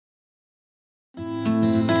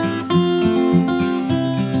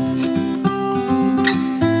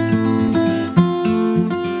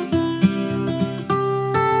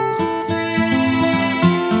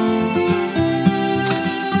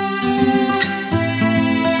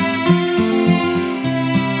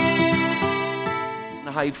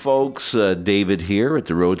Hi, folks. David here at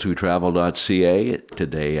theroadswetravel.ca.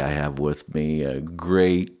 Today I have with me a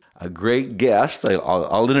great guest.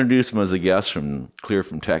 I'll introduce him as a guest clear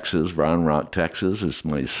from Texas, Round Rock, Texas. It's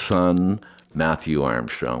my son, Matthew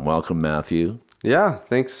Armstrong. Welcome, Matthew. Yeah,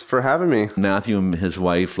 thanks for having me. Matthew and his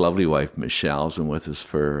wife, lovely wife, Michelle, has been with us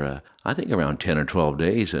for, I think, around 10 or 12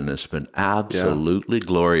 days, and it's been absolutely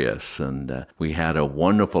glorious. And we had a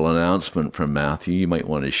wonderful announcement from Matthew you might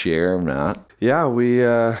want to share, Matt. Yeah, we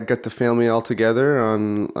got the family all together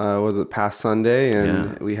on, past Sunday,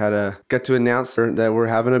 and we had to get to announce that we're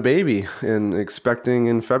having a baby and expecting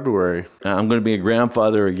in February. I'm going to be a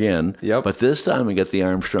grandfather again, Yep. But this time we get the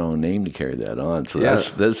Armstrong name to carry that on. So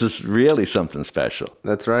this is really something special.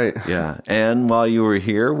 That's right. Yeah, and while you were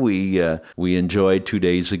here, we enjoyed 2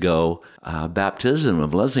 days ago baptism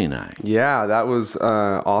of Leslie and I. Yeah, that was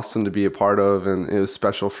awesome to be a part of, and it was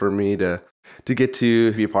special for me to get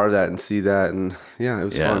to be a part of that and see that, and it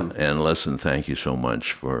was fun. And listen, thank you so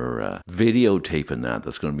much for videotaping that.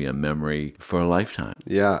 That's going to be a memory for a lifetime.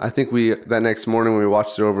 Yeah, I think that next morning when we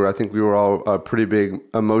watched it over, I think we were all a pretty big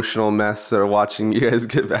emotional mess watching you guys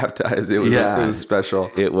get baptized. It was special.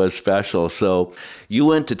 It was special. So you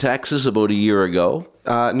went to Texas about a year ago.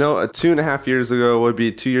 No, 2.5 years ago would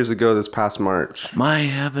be 2 years ago this past March. My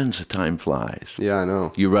heavens, time flies. Yeah, I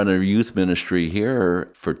know. You run a youth ministry here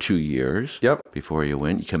for 2 years. Yep. Before you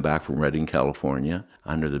went, you came back from Redding, California,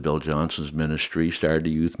 under the Bill Johnson's ministry, started a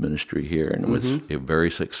youth ministry here, and it was very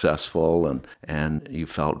successful, and you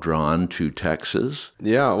felt drawn to Texas.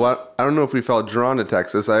 Yeah, well, I don't know if we felt drawn to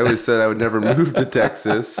Texas. I always said I would never move to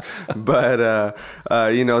Texas, but,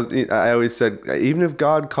 I always said, even if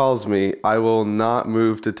God calls me, I will not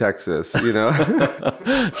move to Texas,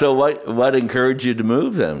 So what encouraged you to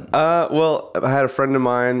move then? Well, I had a friend of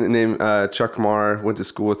mine named Chuck Marr, went to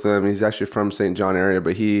school with him. He's actually from St. John area,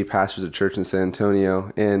 but he pastors a church in San Antonio.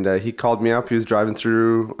 And he called me up. He was driving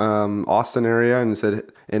through Austin area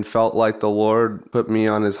and felt like the Lord put me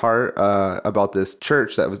on his heart about this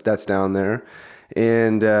church that's down there.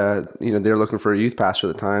 And, they were looking for a youth pastor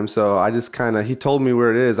at the time. So I just he told me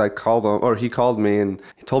where it is. I called him, or he called me and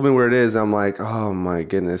he told me where it is. I'm like, oh my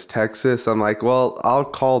goodness, Texas. I'm like, well, I'll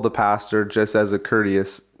call the pastor just as a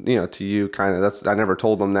courteous, to you I never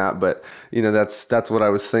told him that, but that's what I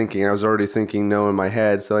was thinking. I was already thinking no in my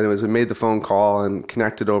head. So anyways, we made the phone call and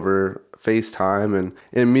connected over FaceTime and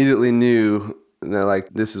immediately knew that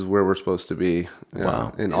this is where we're supposed to be.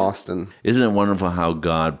 Wow. In Austin. Isn't it wonderful how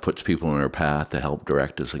God puts people on our path to help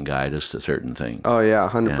direct us and guide us to certain things? Oh yeah,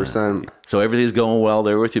 100%. So everything's going well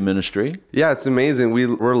there with your ministry? Yeah, it's amazing.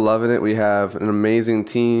 We're loving it. We have an amazing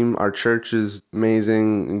team. Our church is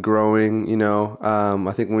amazing and growing.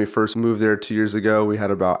 I think when we first moved there 2 years ago, we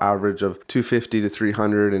had about average of 250 to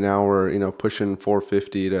 300 an hour, pushing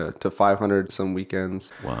 450 to 500 some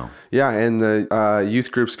weekends. Wow. Yeah, and the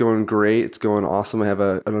youth group's going great. It's going awesome. I have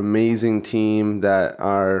an amazing team that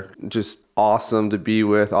are just awesome to be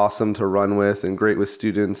with, awesome to run with, and great with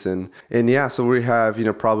students. And so we have,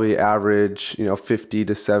 probably average, 50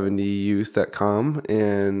 to 70 youth that come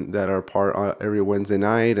and that are part every Wednesday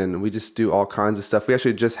night. And we just do all kinds of stuff. We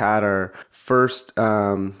actually just had our first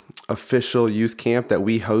official youth camp that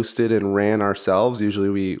we hosted and ran ourselves. Usually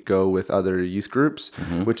we go with other youth groups,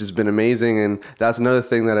 which has been amazing. And that's another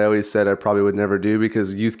thing that I always said I probably would never do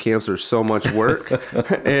because youth camps are so much work.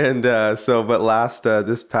 But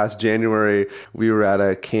this past January, we were at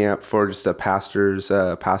a camp for just a pastors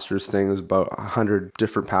thing. It was about 100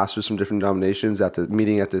 different pastors from different denominations at the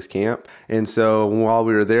meeting at this camp. And so while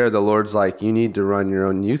we were there, the Lord's like, you need to run your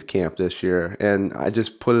own youth camp this year. And I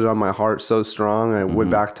just put it on my heart so strong. I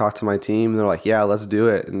went back, talked to my team, and they're like, yeah, let's do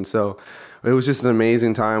it. And so it was just an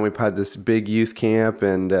amazing time. We had this big youth camp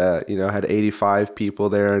and, had 85 people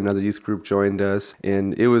there. Another youth group joined us.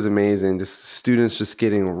 And it was amazing. Just students just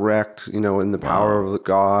getting wrecked, in the power of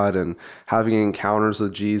God and having encounters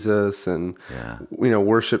with Jesus and,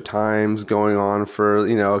 worship times going on for,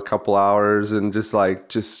 a couple hours and just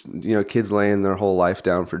kids laying their whole life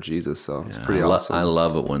down for Jesus. So it's pretty awesome. I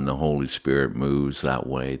love it when the Holy Spirit moves that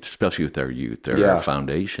way, especially with our youth. They're our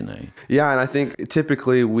foundation, eh? Yeah, and I think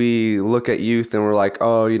typically we look at youth and we're like,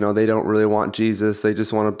 oh, they don't really want Jesus. They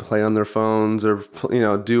just want to play on their phones or,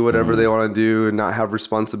 do whatever they want to do and not have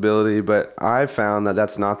responsibility. But I've found that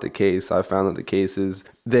that's not the case. I've found that the case is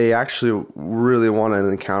they actually really want an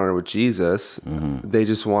encounter with Jesus. They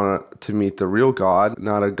just want to meet the real God,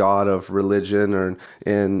 not a God of religion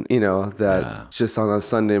that just on a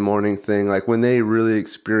Sunday morning thing. Like when they really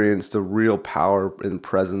experience the real power and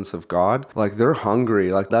presence of God, like they're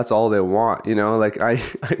hungry. Like that's all they want, like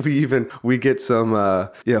we get some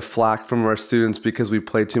flack from our students because we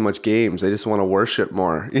play too much games. They just want to worship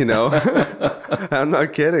more, I'm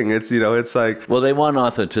not kidding. It's like, well, they want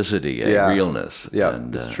authenticity, realness. Yeah,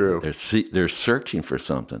 and, it's true. They're searching for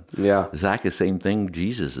something. Yeah. Exactly the same thing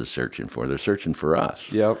Jesus is searching for. They're searching for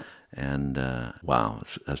us. Yep. And wow,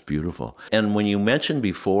 that's beautiful. And when you mentioned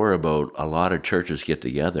before about a lot of churches get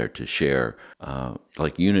together to share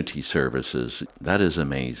like unity services, that is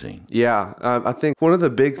amazing. Yeah, I think one of the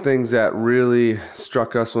big things that really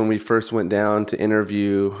struck us when we first went down to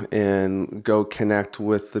interview and go connect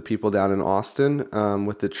with the people down in Austin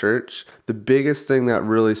with the church, the biggest thing that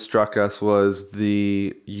really struck us was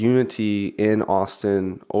the unity in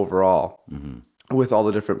Austin overall. With all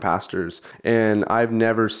the different pastors. And I've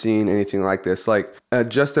never seen anything like this. Like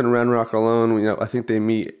just in Round Rock alone, I think they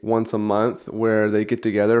meet once a month where they get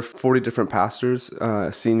together, 40 different pastors,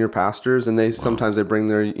 senior pastors, and sometimes they bring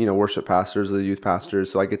their, worship pastors or the youth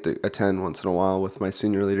pastors. So I get to attend once in a while with my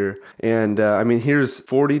senior leader. And here's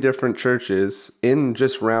 40 different churches in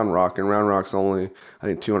just Round Rock, and Round Rock's only, I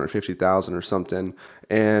think, 250,000 or something.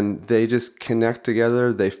 And they just connect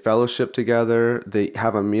together, they fellowship together, they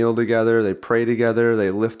have a meal together, they pray together,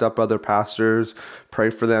 they lift up other pastors, pray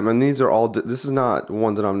for them. And these are all, this is not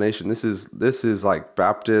one denomination. This is like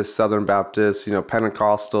Baptist, Southern Baptist,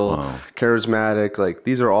 Pentecostal, charismatic. Like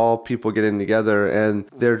these are all people getting together, and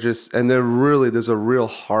there's a real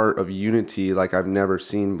heart of unity like I've never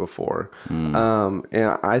seen before.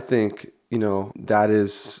 And I think, that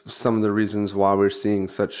is some of the reasons why we're seeing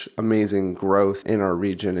such amazing growth in our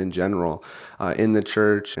region in general, in the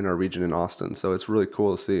church, in our region in Austin. So it's really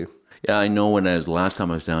cool to see. Yeah, I know last time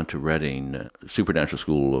I was down to Reading, Supernatural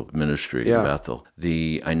School of Ministry in Bethel,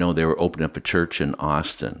 I know they were opening up a church in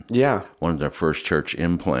Austin. Yeah. One of their first church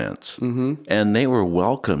implants. And they were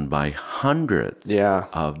welcomed by hundreds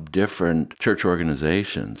of different church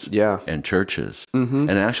organizations and churches, and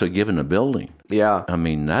actually given a building. Yeah. I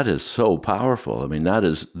mean, that is so powerful. I mean, that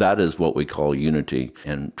is what we call unity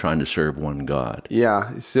and trying to serve one God.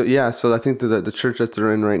 Yeah. So I think the church that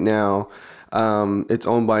they're in right now, it's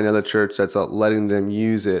owned by another church that's letting them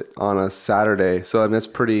use it on a Saturday. So that's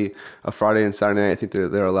a Friday and Saturday night, I think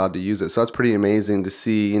they're allowed to use it. So that's pretty amazing to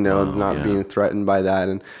see, not being threatened by that.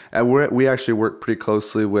 And we actually work pretty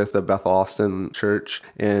closely with the Bethel Austin church.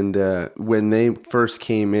 And when they first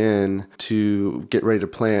came in to get ready to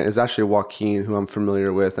plant, it's actually Joaquin, who I'm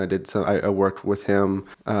familiar with. I worked with him.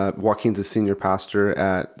 Joaquin's a senior pastor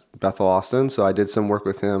at Bethel Austin. So I did some work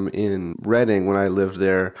with him in Reading when I lived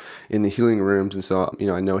there in the healing rooms. And so,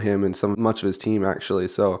 I know him and much of his team actually.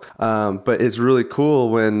 So, but it's really cool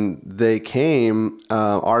when they came,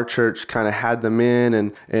 our church kind of had them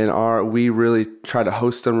in and we really try to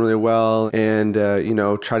host them really well and,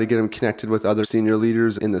 try to get them connected with other senior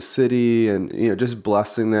leaders in the city and, just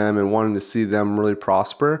blessing them and wanting to see them really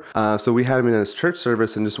prosper. So we had them in a church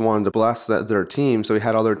service and just wanted to bless their team. So we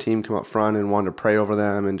had all their team come up front and wanted to pray over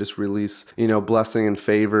them and just release, blessing and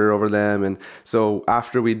favor over them. And so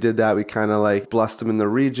after we did that, we kind of like blessed them in the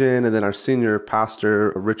region. And then our senior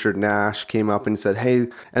pastor, Richard Nash, came up and said, hey,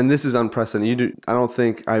 and this is unprecedented. I don't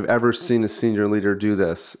think I've ever seen a senior leader do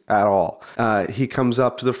this at all. He comes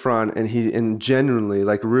up to the front and genuinely,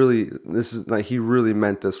 like really, this is like, he really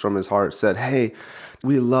meant this from his heart, said, hey,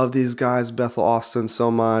 we love these guys, Bethel Austin,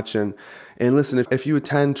 so much. And listen, if you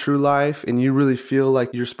attend True Life and you really feel like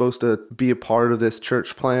you're supposed to be a part of this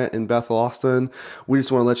church plant in Bethel Austin, we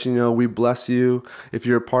just want to let you know we bless you. If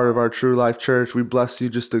you're a part of our True Life church, we bless you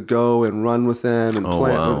just to go and run with them and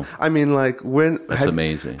plant. Wow. I mean, like that's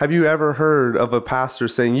amazing. Have you ever heard of a pastor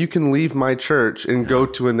saying you can leave my church and go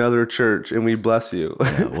to another church and we bless you?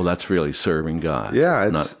 Well, that's really serving God. Yeah,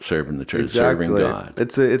 it's not serving the church, exactly. serving God.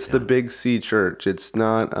 It's the Big C church. It's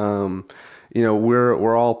not.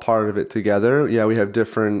 We're all part of it together. Yeah, we have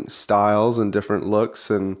different styles and different looks,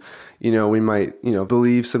 and we might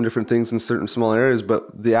believe some different things in certain small areas,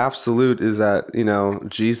 but the absolute is that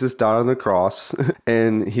Jesus died on the cross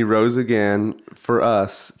and he rose again for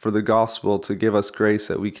us, for the gospel, to give us grace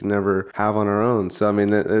that we can never have on our own. So I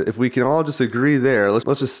mean, if we can all just agree there,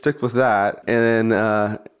 let's just stick with that, and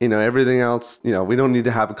then everything else, we don't need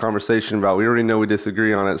to have a conversation about. We already know we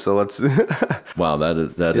disagree on it, so let's. Wow,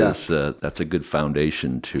 that's a good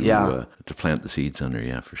foundation to plant the seeds under.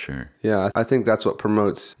 Yeah, for sure. Yeah, I think that's what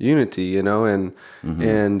promotes unity. unity, you know,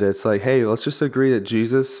 and it's like, hey, let's just agree that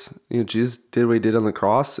Jesus did what he did on the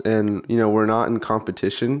cross, and you know, we're not in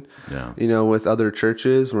competition, you know, with other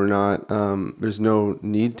churches. We're not. There's no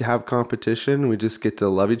need to have competition. We just get to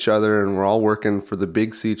love each other, and we're all working for the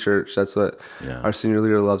Big C Church. That's what our senior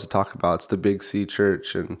leader loves to talk about. It's the Big C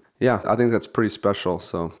Church, and yeah, I think that's pretty special.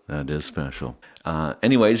 So that is special.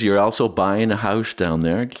 Anyways, you're also buying a house down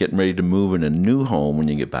there, getting ready to move in a new home when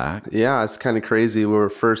you get back. Yeah, it's kind of crazy. We're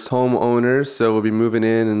first home owners, so we'll be moving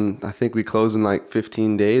in, and I think we close in like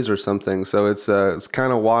 15 days or something. So it's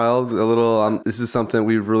kind of wild. A little. This is something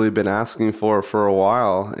we've really been asking for a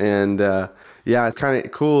while, and yeah, it's kind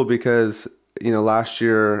of cool because, you know, last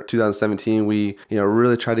year, 2017, we, you know,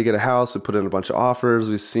 really tried to get a house. We put in a bunch of offers.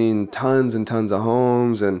 We've seen tons and tons of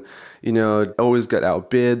homes, and, you know, always got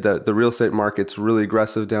outbid. The real estate market's really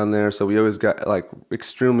aggressive down there. So we always got like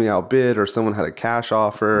extremely outbid, or someone had a cash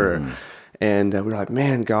offer. And we were like,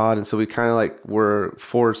 man, God. And so we kind of like were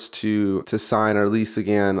forced to sign our lease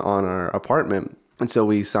again on our apartment. And so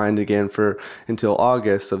we signed again until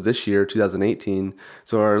August of this year, 2018.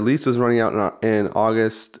 So our lease was running out in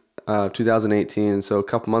August 2018. And so a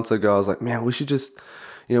couple months ago, I was like, man, we should just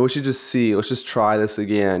let's just try this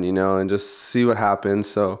again, you know, and just see what happens.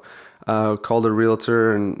 So called a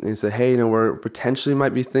realtor, and he said, hey, you know, we're potentially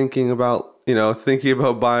might be thinking about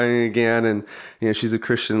buying again. And, you know, she's a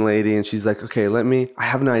Christian lady, and she's like, okay, I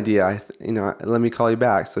have an idea. Let me call you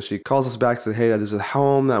back. So she calls us back and says, hey, there's a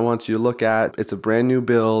home that I want you to look at. It's a brand new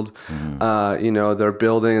build. You know, they're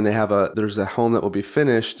building, and there's a home that will be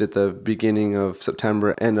finished at the beginning of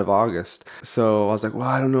September, end of August. So I was like, well,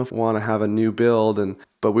 I don't know if I want to have a new build.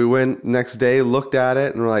 But we went next day, looked at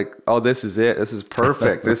it, and we're like, oh, this is it. This is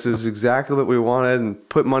perfect. This is exactly what we wanted, and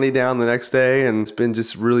put money down the next day. And it's been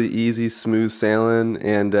just really easy, smooth sailing.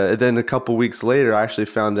 And then a couple weeks later, I actually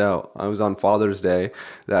found out, I was on Father's Day,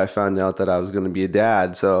 that I found out that I was going to be a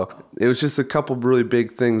dad. So it was just a couple really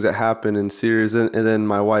big things that happened in series. And then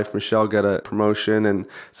my wife, Michelle, got a promotion. And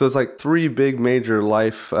so it's like 3 big major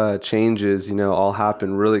life changes, you know, all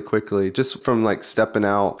happened really quickly, just from like stepping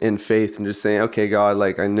out in faith and just saying, okay, God,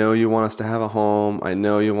 like, I know you want us to have a home. I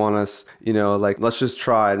know you want us, you know, like, let's just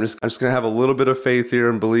try. I'm just going to have a little bit of faith here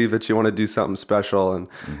and believe that you want to do something special. And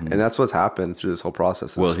that's what's happened through this whole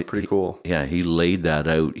process. It's pretty cool. He laid that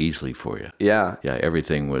out easily for you. Yeah. Yeah,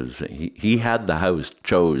 everything was, he had the house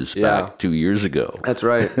chose back 2 years ago. That's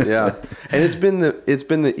right. Yeah. And it's been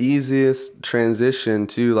the easiest transition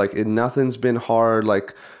too. Like, nothing's been hard.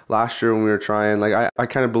 Like, last year when we were trying, like, I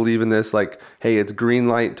kind of believe in this, like, hey, it's green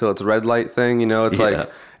light till it's red light thing, you know. It's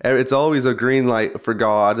like, it's always a green light for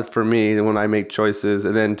God, for me, when I make choices,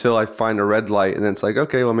 and then until I find a red light, and then it's like,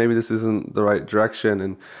 okay, well, maybe this isn't the right direction.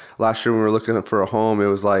 And last year when we were looking for a home, it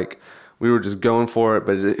was like we were just going for it,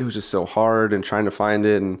 but it was just so hard and trying to find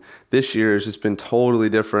it. And this year has just been totally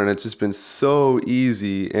different. It's just been so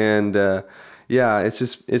easy, and yeah,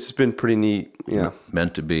 it's been pretty neat. Yeah,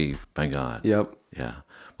 meant to be by God. Yep. Yeah.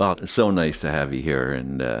 Well, it's so nice to have you here,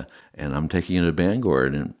 and I'm taking you to Bangor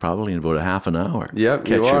in probably in about a half an hour. Yep,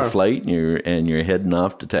 catch your flight, and you're heading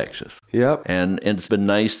off to Texas. Yep. And it's been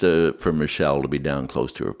nice for Michelle to be down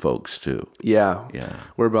close to her folks too. Yeah. Yeah.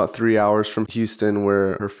 We're about 3 hours from Houston,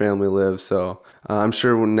 where her family lives. So I'm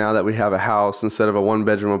sure now that we have a house instead of a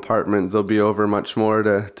 1-bedroom apartment, they'll be over much more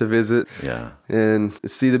to visit. Yeah. And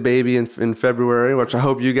see the baby in February, which I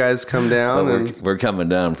hope you guys come down. Well, we're coming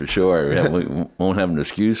down for sure. We won't have an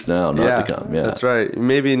excuse now not to come. Yeah, that's right.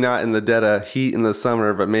 Maybe not in the dead of heat in the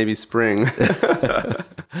summer, but maybe spring.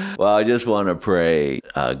 Well, I just want to pray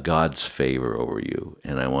God's favor over you,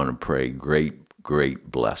 and I want to pray great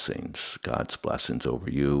blessings, God's blessings over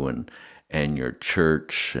you and your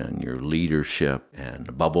church and your leadership,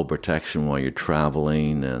 and bubble protection while you're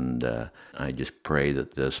traveling. And I just pray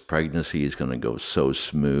that this pregnancy is going to go so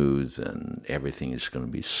smooth, and everything is going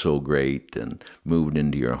to be so great, and moving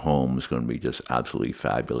into your home is going to be just absolutely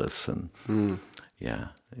fabulous. And yeah,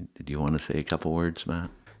 do you want to say a couple words, Matt?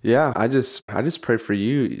 Yeah, I just pray for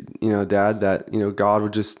you, Dad, that, God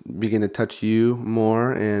would just begin to touch you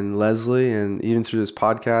more, and Leslie, and even through this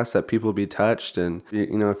podcast, that people will be touched. And,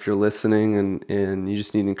 if you're listening and you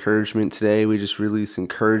just need encouragement today, we just release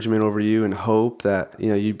encouragement over you and hope that,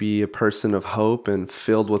 you'd be a person of hope and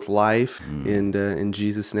filled with life in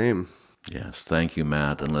Jesus' name. Yes, thank you,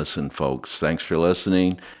 Matt. And listen, folks, thanks for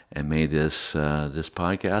listening. And may this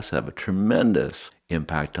podcast have a tremendous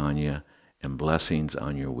impact on you and blessings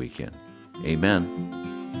on your weekend.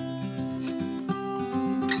 Amen.